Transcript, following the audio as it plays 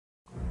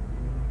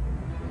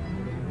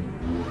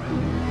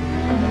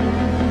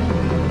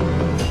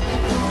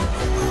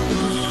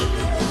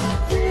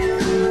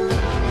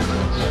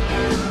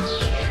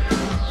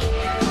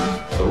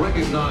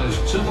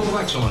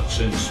excellence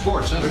in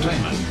sports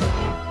entertainment.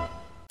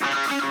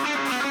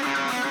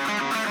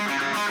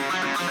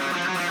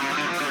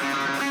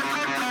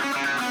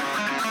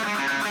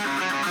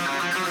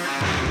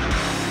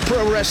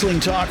 Pro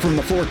wrestling talk from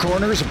the four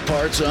corners of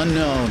parts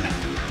unknown.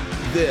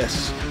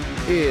 This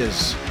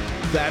is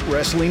That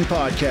Wrestling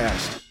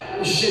Podcast.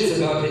 Shit's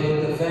about to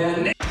hit the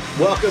fan.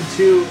 Welcome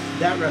to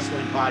That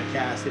Wrestling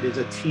Podcast. It is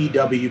a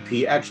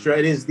TWP Extra.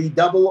 It is the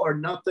Double or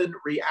Nothing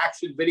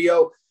reaction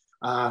video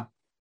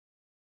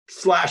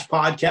slash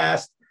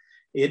podcast.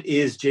 It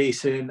is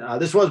Jason.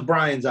 This was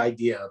Brian's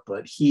idea,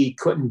 but he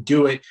couldn't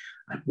do it.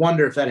 I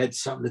wonder if that had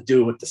something to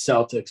do with the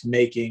Celtics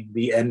making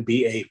the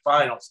NBA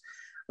Finals.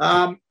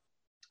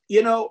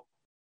 You know,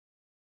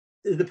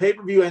 the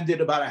pay-per-view ended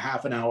about a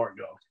half an hour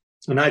ago,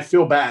 and I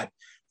feel bad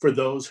for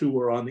those who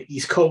were on the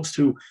East Coast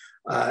who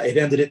it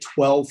ended at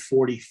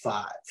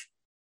 12:45.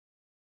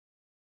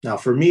 Now,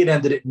 for me, it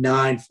ended at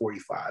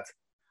 9:45.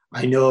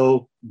 I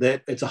know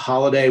that it's a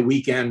holiday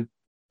weekend,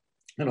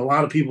 and a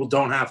lot of people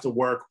don't have to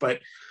work,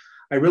 but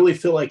I really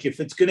feel like if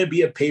it's going to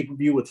be a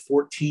pay-per-view with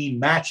 14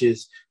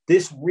 matches,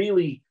 this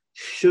really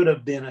should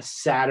have been a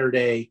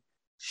Saturday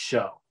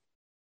show.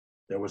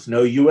 There was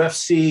no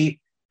UFC.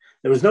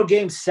 There was no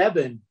Game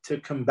 7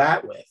 to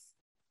combat with.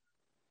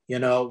 You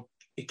know,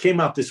 it came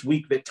out this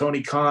week that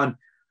Tony Khan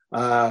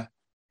had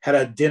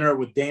a dinner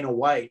with Dana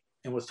White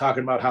and was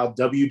talking about how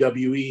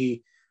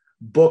WWE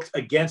booked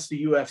against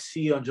the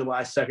UFC on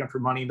July 2nd for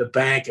Money in the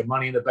Bank, and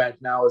Money in the Bank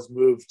now has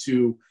moved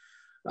to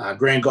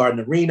Grand Garden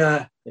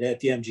Arena and at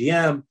the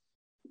MGM.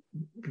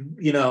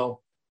 You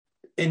know,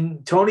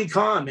 and Tony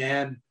Khan,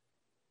 man,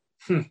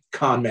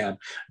 Khan man,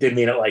 didn't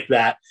mean it like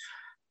that.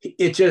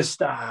 It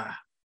just,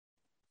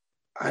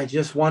 I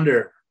just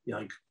wonder, you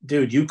know, like,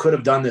 dude, you could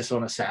have done this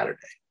on a Saturday.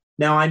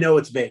 Now, I know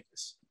it's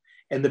Vegas,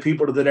 and the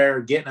people that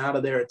are getting out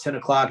of there at 10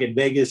 o'clock in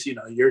Vegas, you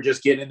know, you're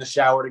just getting in the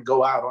shower to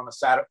go out on a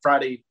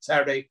Friday,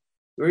 Saturday,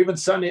 or even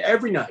Sunday,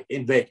 every night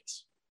in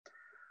Vegas.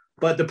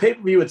 But the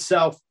pay-per-view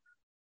itself,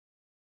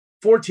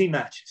 14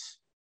 matches.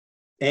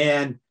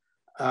 And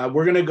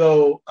we're going to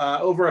go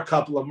over a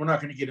couple of them. We're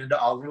not going to get into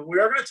all of them. We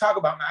are going to talk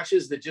about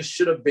matches that just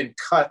should have been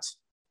cut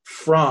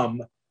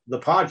from the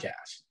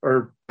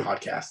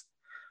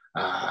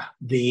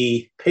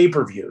the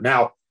pay-per-view.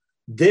 Now,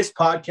 this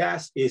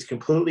podcast is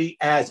completely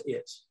as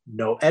is.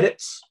 No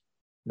edits,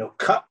 no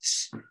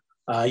cuts.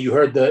 You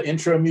heard the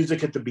intro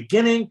music at the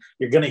beginning.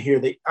 You're going to hear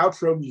the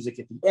outro music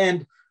at the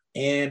end.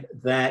 And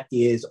that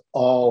is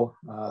all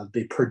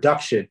the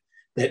production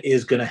that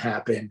is going to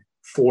happen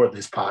for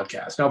this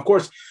podcast. Now, of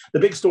course, the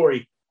big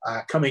story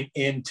coming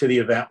into the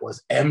event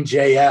was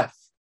MJF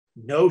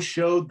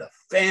no-showed the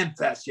Fan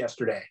Fest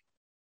yesterday.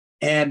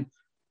 And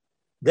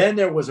then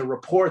there was a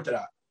report that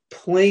a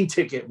plane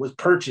ticket was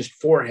purchased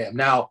for him.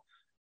 Now,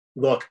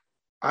 look,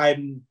 I've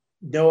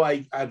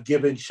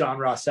given Sean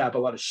Ross Sapp a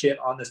lot of shit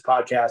on this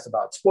podcast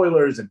about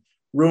spoilers and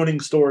ruining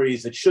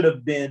stories that should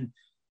have been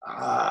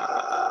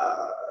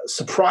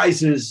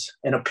surprises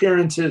and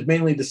appearances,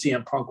 mainly the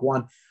CM Punk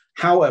one.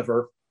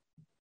 However,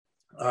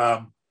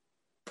 I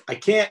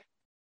can't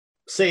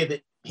say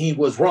that he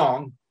was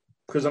wrong,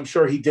 because I'm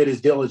sure he did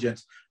his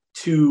diligence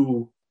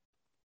to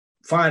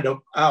find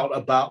out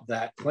about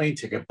that plane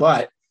ticket.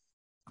 But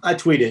I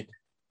tweeted,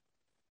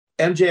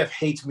 MJF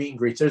hates meet and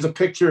greets. There's a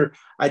picture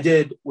I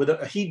did with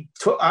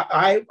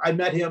I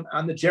met him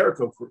on the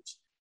Jericho cruise.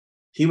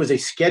 He was a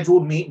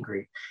scheduled meet and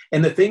greet.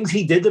 And the things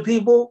he did to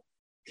people,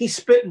 he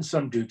spit in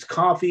some dude's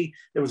coffee.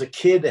 There was a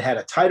kid that had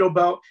a title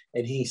belt,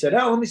 and he said,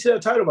 "Oh, let me see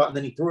that title belt." And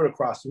then he threw it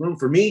across the room.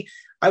 For me,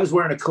 I was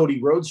wearing a Cody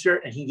Rhodes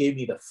shirt, and he gave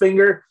me the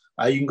finger.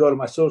 You can go to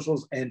my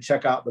socials and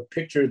check out the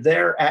picture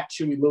there at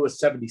Chewy Lewis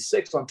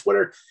 76 on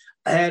Twitter.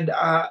 And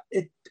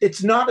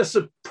it's not a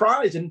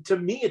surprise. And to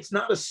me, it's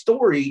not a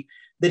story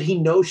that he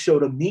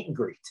no-showed a meet and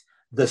greet.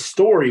 The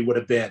story would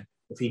have been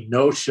if he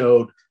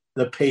no-showed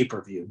the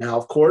pay-per-view. Now,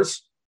 of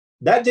course,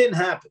 that didn't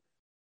happen.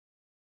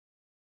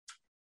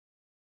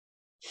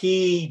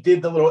 He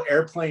did the little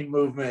airplane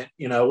movement,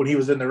 you know, when he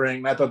was in the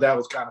ring. I thought that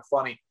was kind of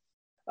funny.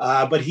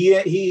 But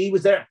he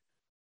was there.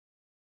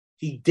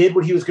 He did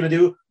what he was going to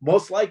do.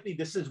 Most likely,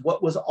 this is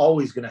what was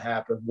always going to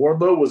happen.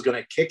 Wardlow was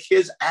going to kick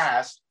his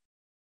ass,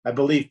 I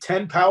believe,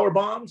 10 power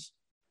bombs,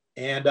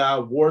 and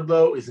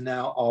Wardlow is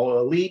now all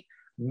elite.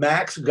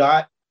 Max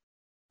got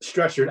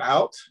stretchered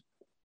out.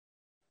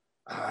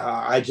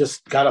 I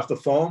just got off the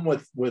phone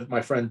with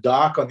my friend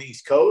Doc on the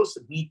East Coast,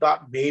 and he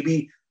thought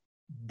maybe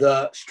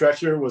the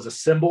stretcher was a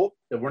symbol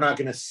that we're not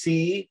going to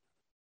see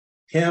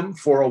him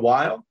for a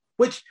while,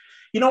 which,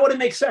 you know what, it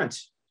makes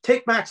sense.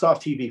 Take Max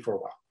off TV for a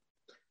while.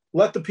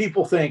 Let the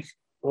people think,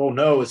 oh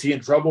no, is he in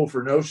trouble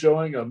for no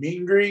showing a meet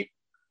and greet?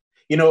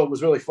 You know, it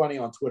was really funny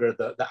on Twitter,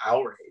 the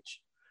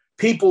outrage.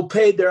 People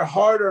paid their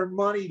hard-earned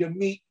money to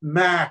meet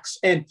Max,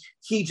 and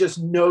he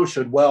just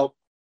no-showed. Well,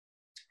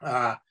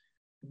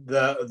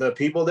 the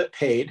people that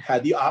paid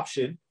had the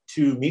option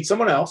to meet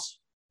someone else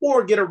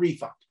or get a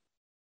refund.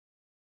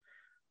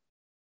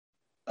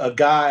 A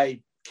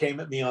guy came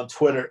at me on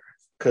Twitter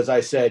because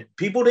I said,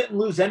 people didn't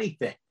lose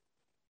anything.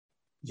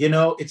 You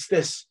know, it's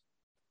this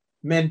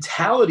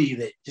mentality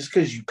that just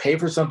because you pay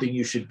for something,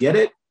 you should get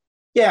it.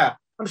 Yeah,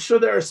 I'm sure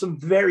there are some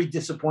very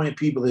disappointed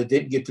people that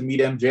didn't get to meet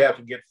MJF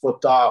and get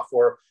flipped off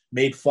or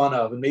made fun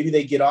of, and maybe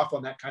they get off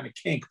on that kind of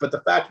kink. But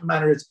the fact of the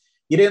matter is,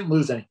 you didn't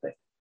lose anything.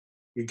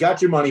 You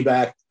got your money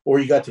back, or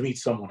you got to meet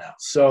someone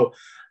else. So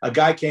a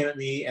guy came at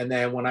me, and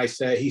then when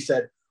he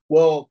said,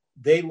 well,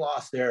 they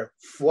lost their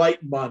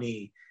flight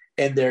money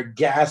and their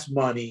gas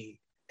money.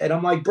 And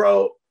I'm like,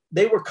 bro,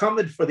 they were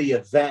coming for the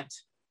event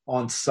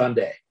on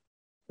Sunday.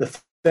 The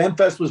Fan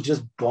Fest was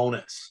just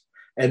bonus.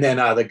 And then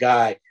the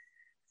guy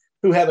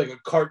who had like a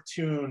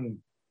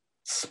cartoon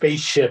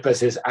spaceship as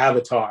his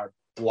avatar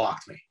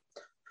blocked me.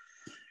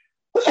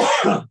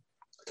 I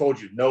told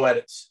you, no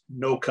edits,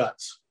 no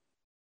cuts.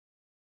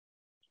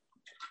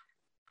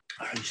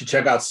 You should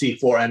check out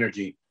C4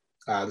 Energy.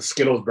 The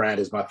Skittles brand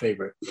is my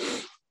favorite,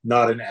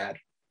 not an ad.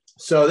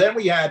 So then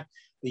we had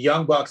the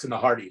Young Bucks and the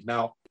Hardys.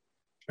 Now,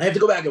 I have to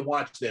go back and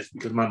watch this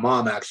because my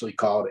mom actually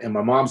called, and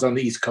my mom's on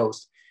the East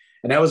Coast.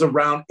 And that was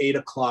around 8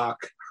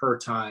 o'clock her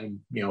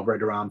time,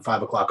 right around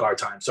 5 o'clock our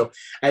time. So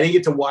I didn't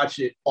get to watch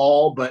it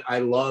all, but I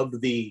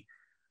loved the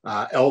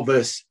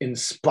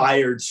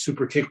Elvis-inspired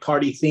Super Kick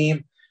Party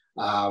theme.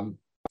 I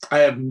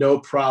have no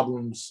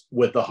problems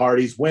with the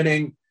Hardys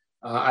winning.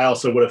 I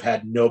also would have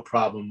had no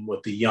problem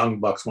with the Young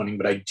Bucks winning,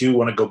 but I do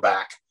want to go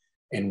back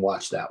and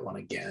watch that one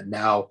again.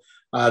 Now,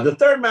 the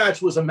third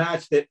match was a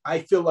match that I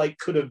feel like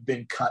could have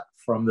been cut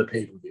from the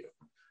pay-per-view.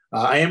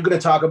 I am going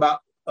to talk about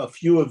a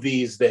few of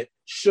these that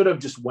should have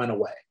just went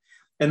away.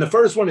 And the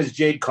first one is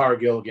Jade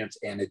Cargill against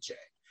Anna Jay.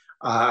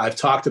 I've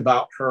talked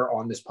about her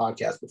on this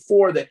podcast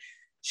before, that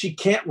she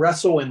can't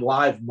wrestle in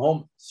live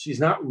moments. She's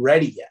not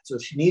ready yet. So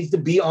she needs to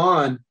be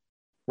on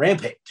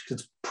Rampage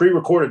because it's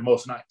pre-recorded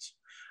most nights.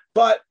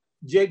 But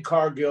Jade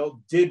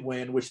Cargill did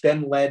win, which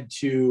then led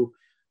to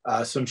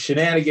some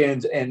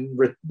shenanigans and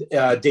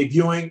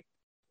debuting.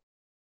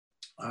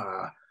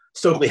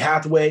 Stokely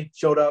Hathaway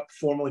showed up,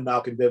 formerly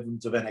Malcolm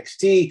Bivens of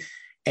NXT,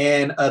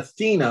 and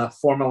Athena,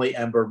 formerly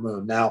Ember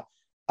Moon. Now,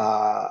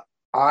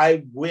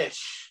 I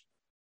wish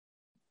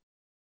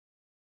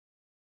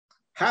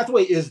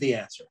Hathaway is the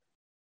answer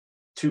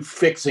to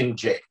fixing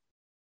Jade.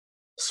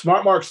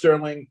 Smart Mark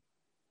Sterling,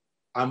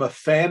 I'm a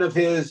fan of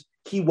his.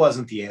 He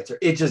wasn't the answer.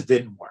 It just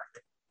didn't work.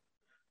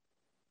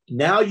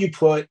 Now you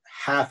put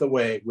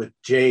Hathaway with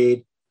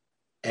Jade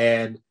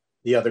and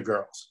the other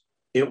girls.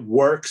 It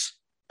works,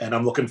 and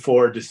I'm looking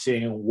forward to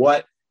seeing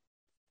what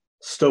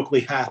Stokely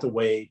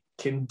Hathaway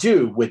can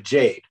do with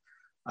Jade.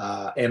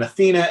 And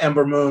Athena,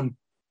 Ember Moon,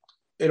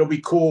 it'll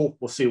be cool.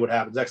 We'll see what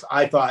happens next.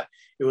 I thought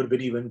it would have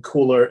been even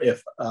cooler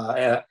if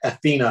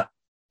Athena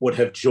would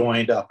have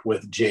joined up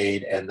with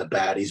Jade and the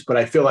baddies, but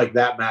I feel like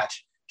that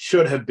match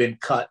should have been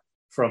cut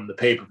from the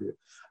pay-per-view.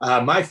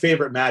 My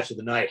favorite match of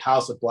the night,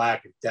 House of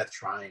Black and Death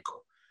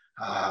Triangle.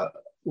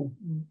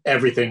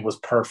 Everything was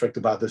perfect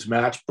about this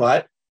match,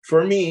 but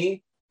for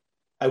me,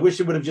 I wish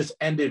it would have just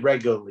ended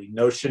regularly.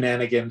 No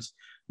shenanigans,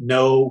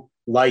 no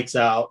lights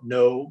out,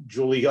 no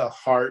Julia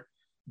Hart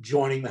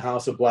joining the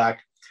House of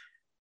Black.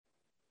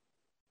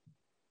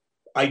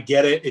 I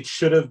get it. It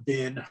should have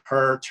been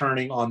her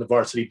turning on the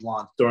Varsity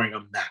Blondes during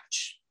a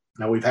match.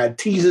 Now, we've had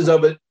teases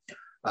of it.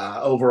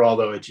 Overall,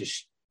 though, it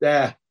just,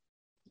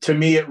 to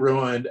me, it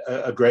ruined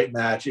a great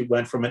match. It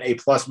went from an A+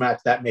 match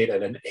that made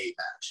it an A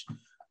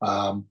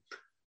match.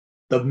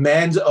 The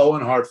men's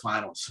Owen Hart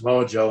final,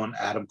 Samoa Joe and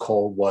Adam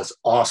Cole, was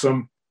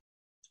awesome.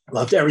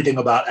 Loved everything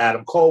about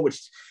Adam Cole,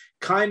 which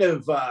kind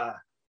of,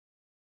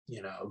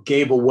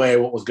 gave away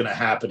what was going to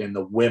happen in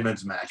the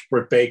women's match.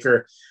 Britt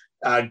Baker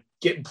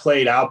getting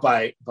played out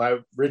by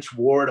Rich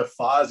Ward of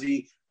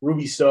Fozzy,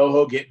 Ruby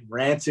Soho getting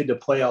Rancid to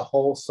play a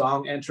whole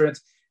song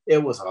entrance.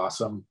 It was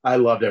awesome. I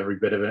loved every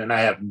bit of it, and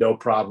I have no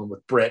problem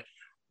with Britt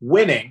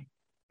winning.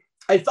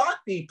 I thought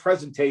the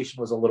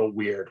presentation was a little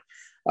weird.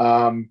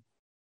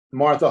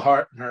 Martha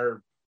Hart and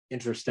her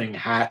interesting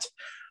hat.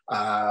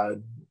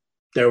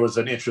 There was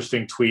an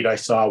interesting tweet I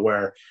saw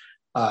where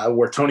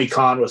Tony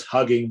Khan was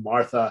hugging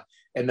Martha,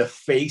 and the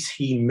face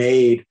he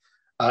made,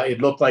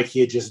 it looked like he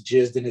had just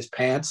jizzed in his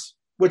pants,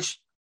 which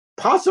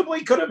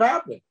possibly could have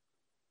happened.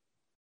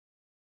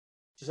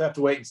 Just have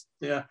to wait.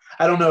 Yeah,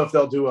 I don't know if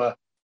they'll do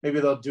maybe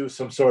they'll do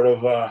some sort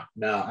of,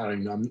 no, I don't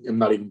even know. I'm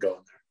not even going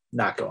there.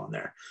 Not going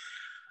there.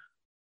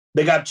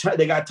 They got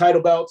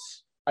title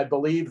belts. I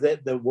believe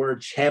that the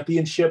word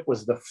championship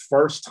was the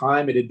first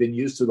time it had been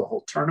used through the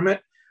whole tournament.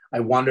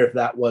 I wonder if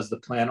that was the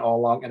plan all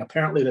along. And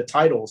apparently the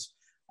titles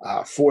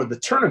for the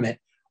tournament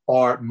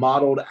are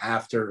modeled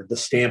after the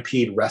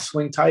Stampede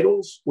Wrestling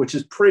titles, which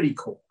is pretty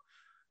cool.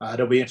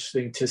 It'll be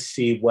interesting to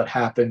see what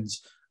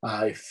happens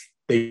if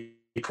they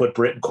put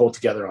Britt and Cole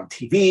together on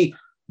TV.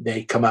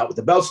 They come out with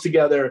the belts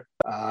together.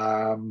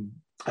 I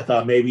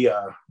thought maybe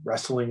a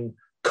wrestling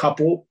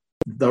couple,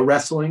 the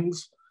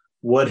Wrestlings,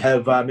 would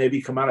have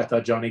maybe come out. I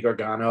thought Johnny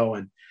Gargano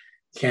and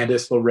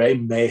Candice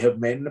LeRae may have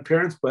made an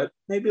appearance, but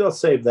maybe I'll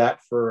save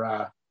that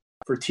for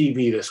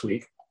TV this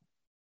week.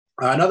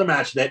 Another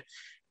match that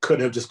could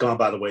have just gone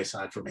by the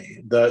wayside for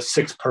me, the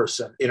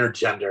 6-person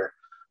intergender,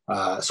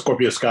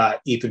 Scorpio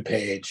Scott, Ethan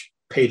Page,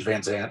 Paige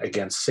Van Zandt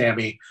against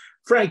Sammy,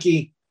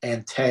 Frankie,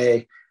 and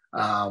Tay.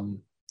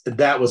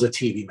 That was a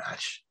TV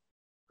match.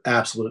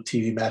 Absolute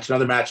TV match.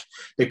 Another match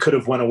that could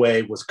have went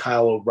away was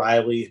Kyle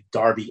O'Reilly and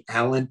Darby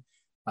Allin.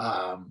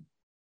 I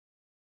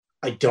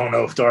don't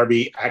know if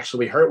Darby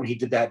actually hurt when he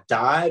did that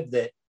dive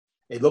that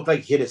it looked like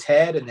he hit his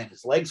head and then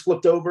his legs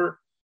flipped over,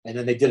 and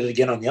then they did it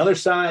again on the other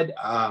side.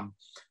 And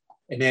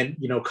then,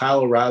 Kyle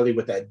O'Reilly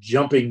with that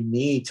jumping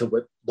knee to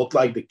what looked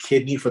like the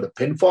kidney for the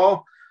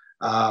pinfall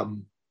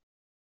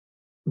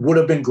would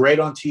have been great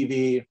on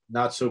TV,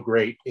 not so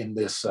great in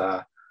this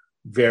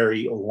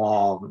very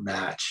long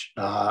match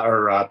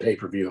or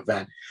pay-per-view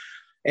event.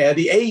 And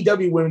the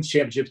AEW Women's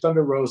Championship,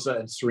 Thunder Rosa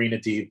and Serena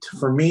Deeb,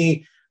 for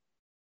me,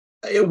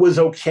 it was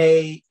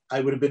okay.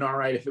 I would have been all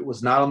right if it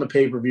was not on the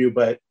pay-per-view,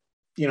 but,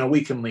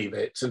 we can leave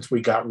it since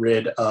we got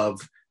rid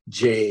of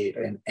Jade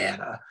and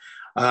Anna.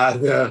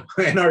 The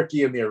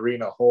Anarchy in the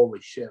Arena, holy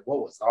shit, what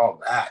was all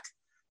that?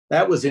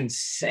 That was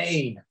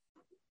insane.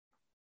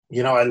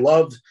 I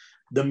loved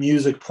the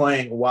music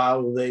playing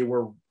while they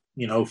were,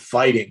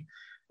 fighting.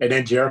 And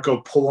then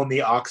Jericho pulling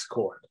the aux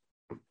cord.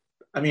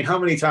 I mean, how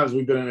many times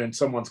we've been in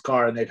someone's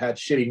car and they've had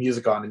shitty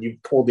music on and you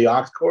pulled the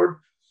aux cord?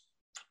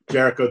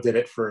 Jericho did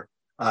it for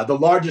the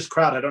largest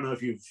crowd. I don't know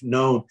if you've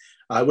known.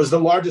 It was the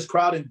largest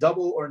crowd in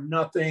Double or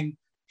Nothing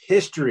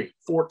history,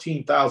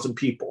 14,000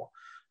 people.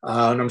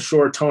 And I'm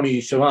sure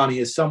Tony Schiavone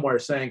is somewhere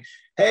saying,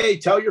 hey,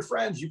 tell your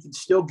friends you can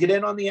still get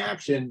in on the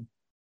action.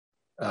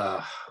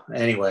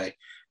 Anyway,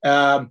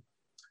 a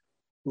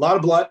lot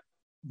of blood,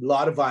 a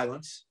lot of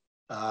violence.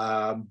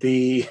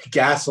 The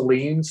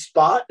gasoline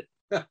spot.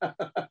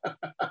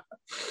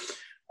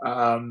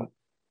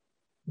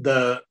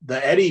 The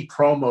Eddie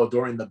promo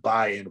during the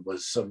buy-in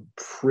was some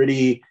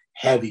pretty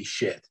heavy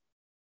shit.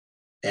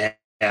 And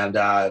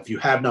if you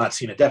have not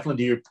seen it,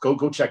 definitely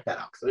go check that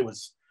out. It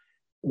was,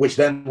 which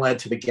then led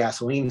to the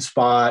gasoline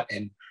spot.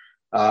 And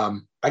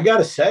I got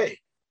to say,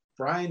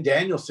 Bryan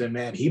Danielson,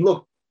 man, he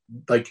looked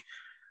like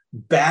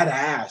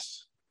badass.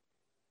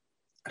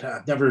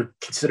 I've never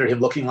considered him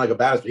looking like a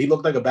badass, but he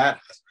looked like a badass.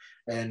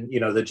 And,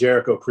 the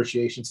Jericho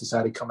Appreciation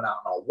Society coming out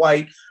in all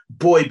white,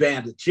 boy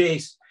band of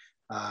Jace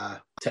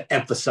to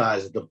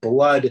emphasize the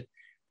blood.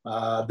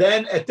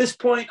 Then at this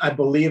point, I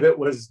believe it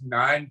was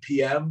 9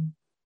 p.m.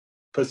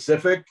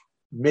 Pacific,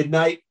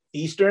 midnight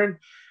Eastern.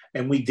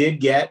 And we did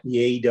get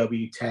the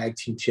AEW Tag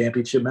Team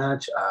Championship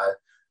match.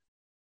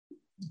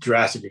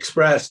 Jurassic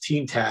Express,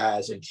 Team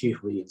Taz, and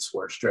Keith Lee and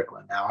Swerve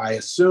Strickland. Now, I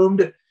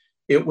assumed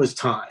it was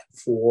time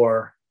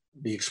for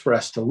the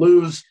Express to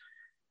lose.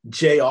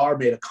 JR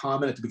made a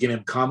comment at the beginning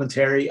of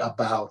commentary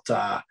about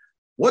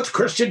what's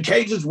Christian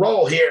Cage's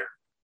role here?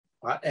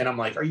 And I'm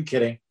like, are you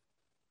kidding?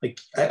 Like,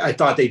 I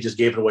thought they just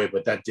gave it away,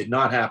 but that did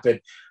not happen.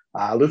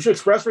 Lucha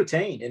Express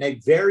retained in a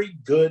very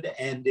good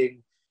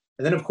ending.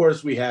 And then, of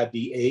course, we had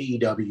the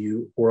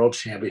AEW World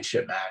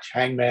Championship match,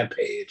 Hangman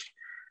Page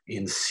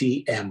in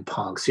CM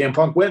Punk. CM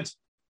Punk wins.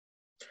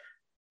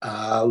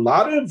 A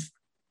lot of,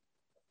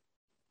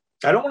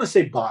 I don't want to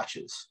say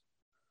botches,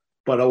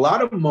 but a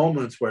lot of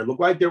moments where it looked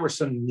like there was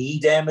some knee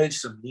damage,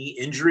 some knee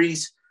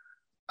injuries.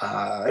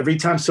 Every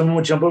time someone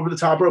would jump over the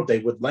top rope, they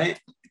would land.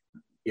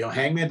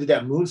 Hangman did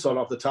that moonsault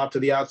off the top to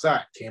the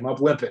outside, came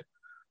up limping.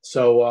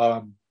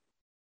 So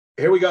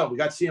here we go. We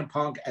got CM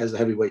Punk as the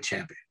heavyweight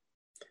champion.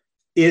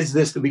 Is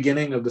this the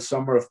beginning of the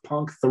Summer of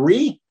Punk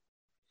 3?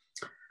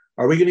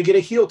 Are we going to get a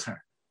heel turn?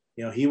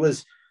 He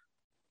was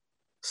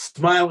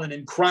smiling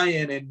and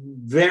crying and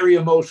very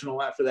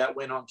emotional after that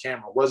win on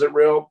camera. Was it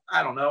real?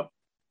 I don't know.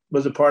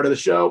 Was it part of the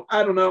show?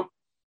 I don't know.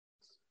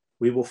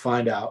 We will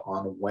find out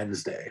on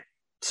Wednesday.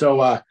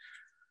 So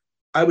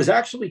I was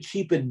actually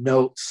keeping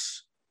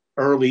notes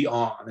early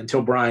on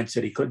until Brian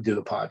said he couldn't do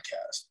the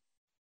podcast.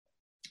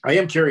 I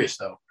am curious,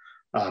 though.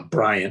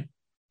 Brian,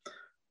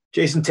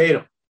 Jason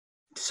Tatum,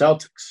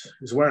 Celtics,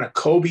 is wearing a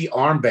Kobe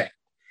armband.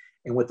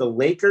 And with the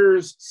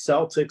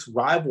Lakers-Celtics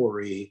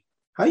rivalry,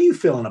 how are you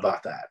feeling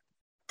about that?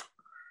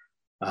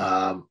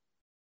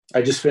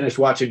 I just finished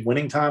watching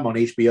Winning Time on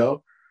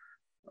HBO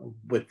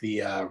with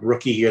the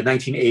rookie year,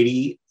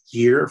 1980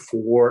 year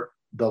for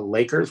the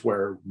Lakers,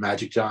 where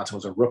Magic Johnson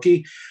was a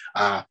rookie.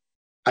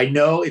 I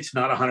know it's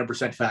not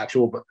 100%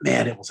 factual, but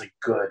man, it was a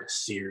good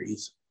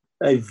series,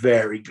 a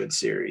very good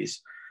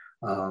series.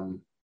 All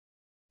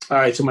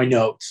right, so my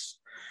notes.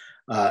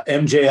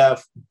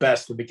 MJF,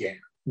 best of the game,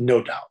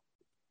 no doubt.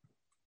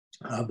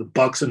 The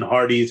Bucks and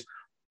Hardys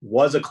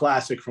was a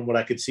classic from what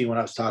I could see when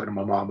I was talking to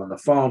my mom on the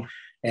phone.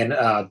 And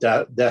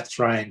Death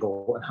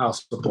Triangle and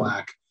House of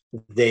Black,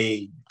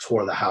 they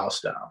tore the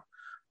house down.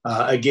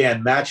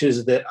 Again,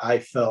 matches that I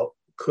felt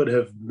could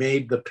have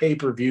made the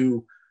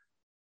pay-per-view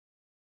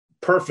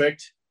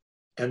perfect.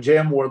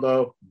 MJM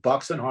Wardlow,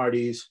 Bucks and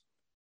Hardys,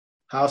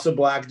 House of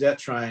Black, Death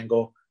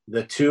Triangle,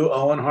 the 2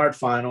 Owen Hart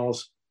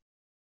finals,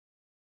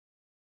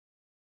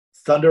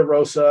 Thunder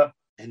Rosa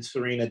and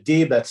Serena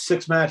Deeb. That's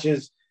 6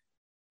 matches.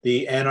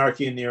 The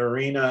Anarchy in the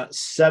Arena,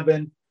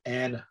 7,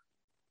 and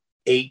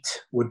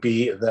 8 would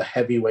be the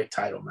heavyweight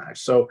title match.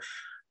 So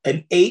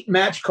an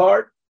 8-match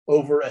card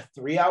over a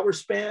 3-hour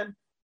span.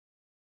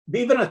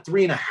 even a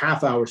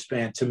 3.5 hour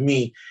span to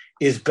me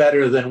is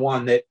better than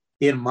one that,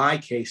 in my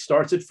case,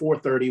 starts at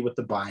 4:30 with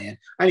the buy-in.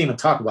 I didn't even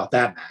talk about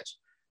that match,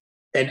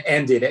 and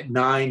ended at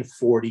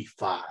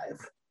 9:45.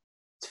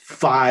 It's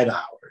 5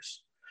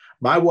 hours.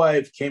 My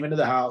wife came into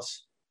the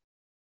house,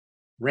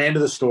 ran to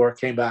the store,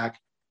 came back,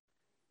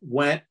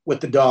 went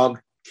with the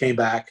dog, came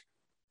back,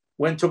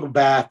 went, took a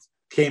bath,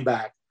 came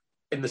back,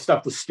 and the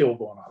stuff was still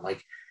going on.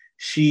 Like,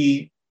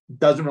 she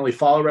doesn't really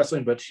follow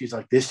wrestling, but she's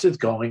like, this is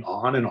going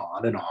on and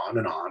on and on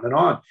and on and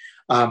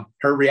on.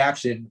 Her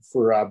reaction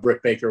for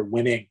Britt Baker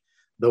winning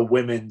the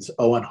women's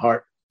Owen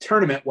Hart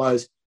tournament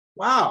was,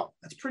 wow,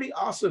 that's pretty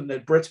awesome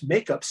that Britt's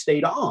makeup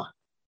stayed on.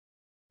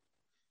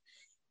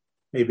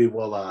 Maybe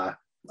I'll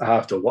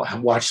have to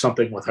watch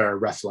something with her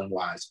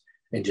wrestling-wise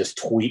and just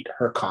tweet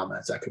her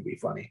comments. That could be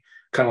funny.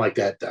 Kind of like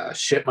that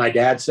shit my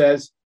dad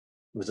says.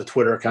 It was a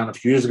Twitter account a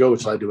few years ago,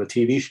 which led to a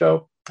TV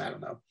show. I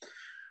don't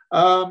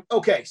know.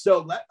 Okay,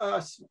 so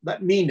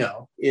let me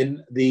know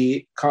in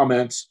the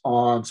comments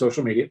on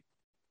social media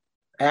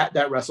at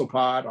That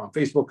WrestlePod on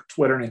Facebook,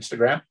 Twitter, and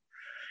Instagram.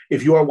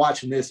 If you are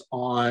watching this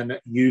on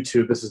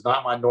YouTube, this is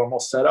not my normal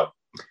setup.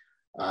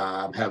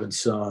 I'm having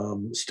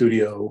some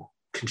studio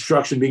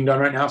construction being done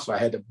right now, so I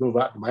had to move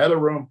out to my other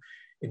room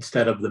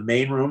instead of the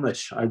main room,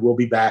 which I will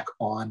be back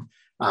on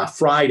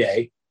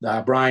Friday.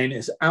 Brian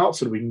is out,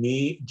 so it'll be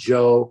me,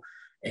 Joe,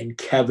 and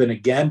Kevin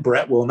again.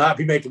 Brett will not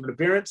be making an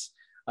appearance.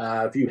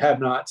 If you have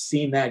not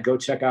seen that, go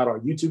check out our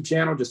YouTube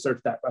channel. Just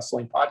search That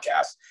Wrestling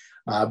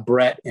Podcast.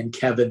 Brett and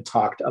Kevin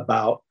talked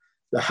about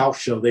the house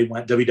show they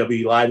went,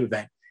 WWE Live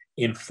event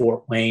in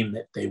Fort Wayne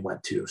that they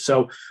went to.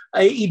 So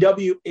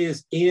AEW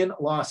is in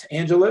Los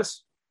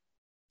Angeles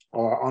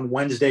on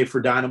Wednesday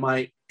for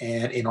Dynamite,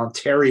 and in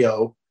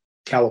Ontario,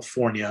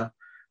 California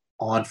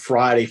on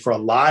Friday for a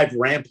live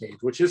Rampage,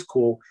 which is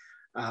cool.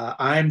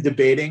 I'm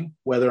debating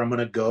whether I'm going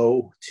to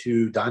go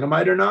to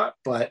Dynamite or not,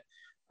 but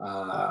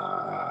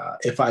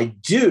if I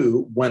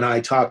do, when I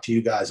talk to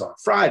you guys on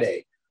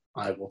Friday,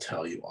 I will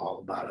tell you all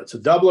about it. So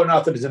Double or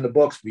Nothing is in the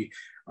books. We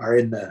are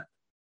in the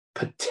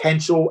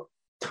potential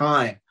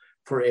time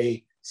for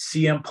a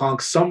CM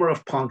Punk Summer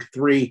of Punk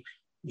 3,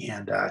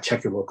 and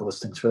check your local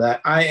listings for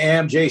that. I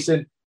am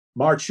Jason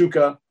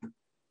Marchuka.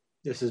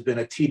 This has been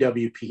a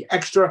TWP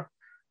Extra.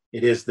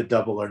 It is the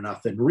Double or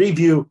Nothing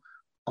review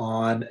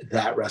on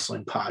That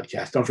Wrestling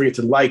Podcast. Don't forget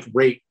to like,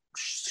 rate,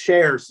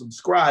 share,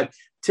 subscribe,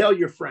 tell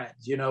your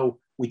friends. You know,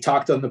 we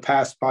talked on the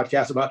past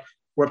podcast about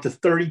we're up to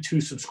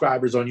 32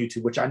 subscribers on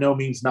YouTube, which I know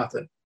means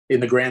nothing in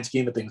the grand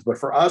scheme of things. But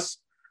for us,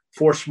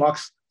 4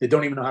 schmucks that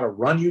don't even know how to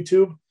run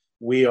YouTube,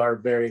 we are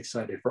very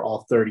excited for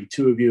all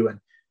 32 of you. And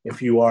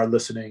if you are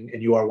listening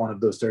and you are one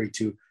of those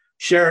 32,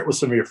 share it with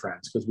some of your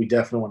friends, because we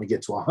definitely want to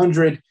get to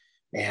 100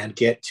 and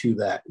get to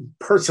that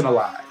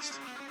personalized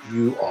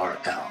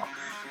URL.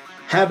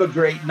 Have a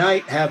great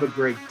night. Have a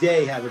great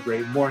day. Have a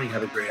great morning.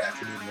 Have a great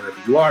afternoon,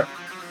 wherever you are.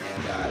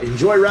 And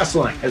enjoy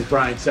wrestling. As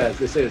Brian says,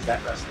 this is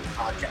That Wrestling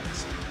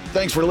Podcast.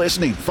 Thanks for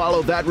listening.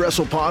 Follow That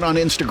WrestlePod on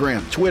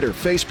Instagram, Twitter,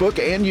 Facebook,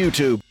 and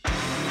YouTube.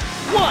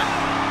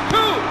 1,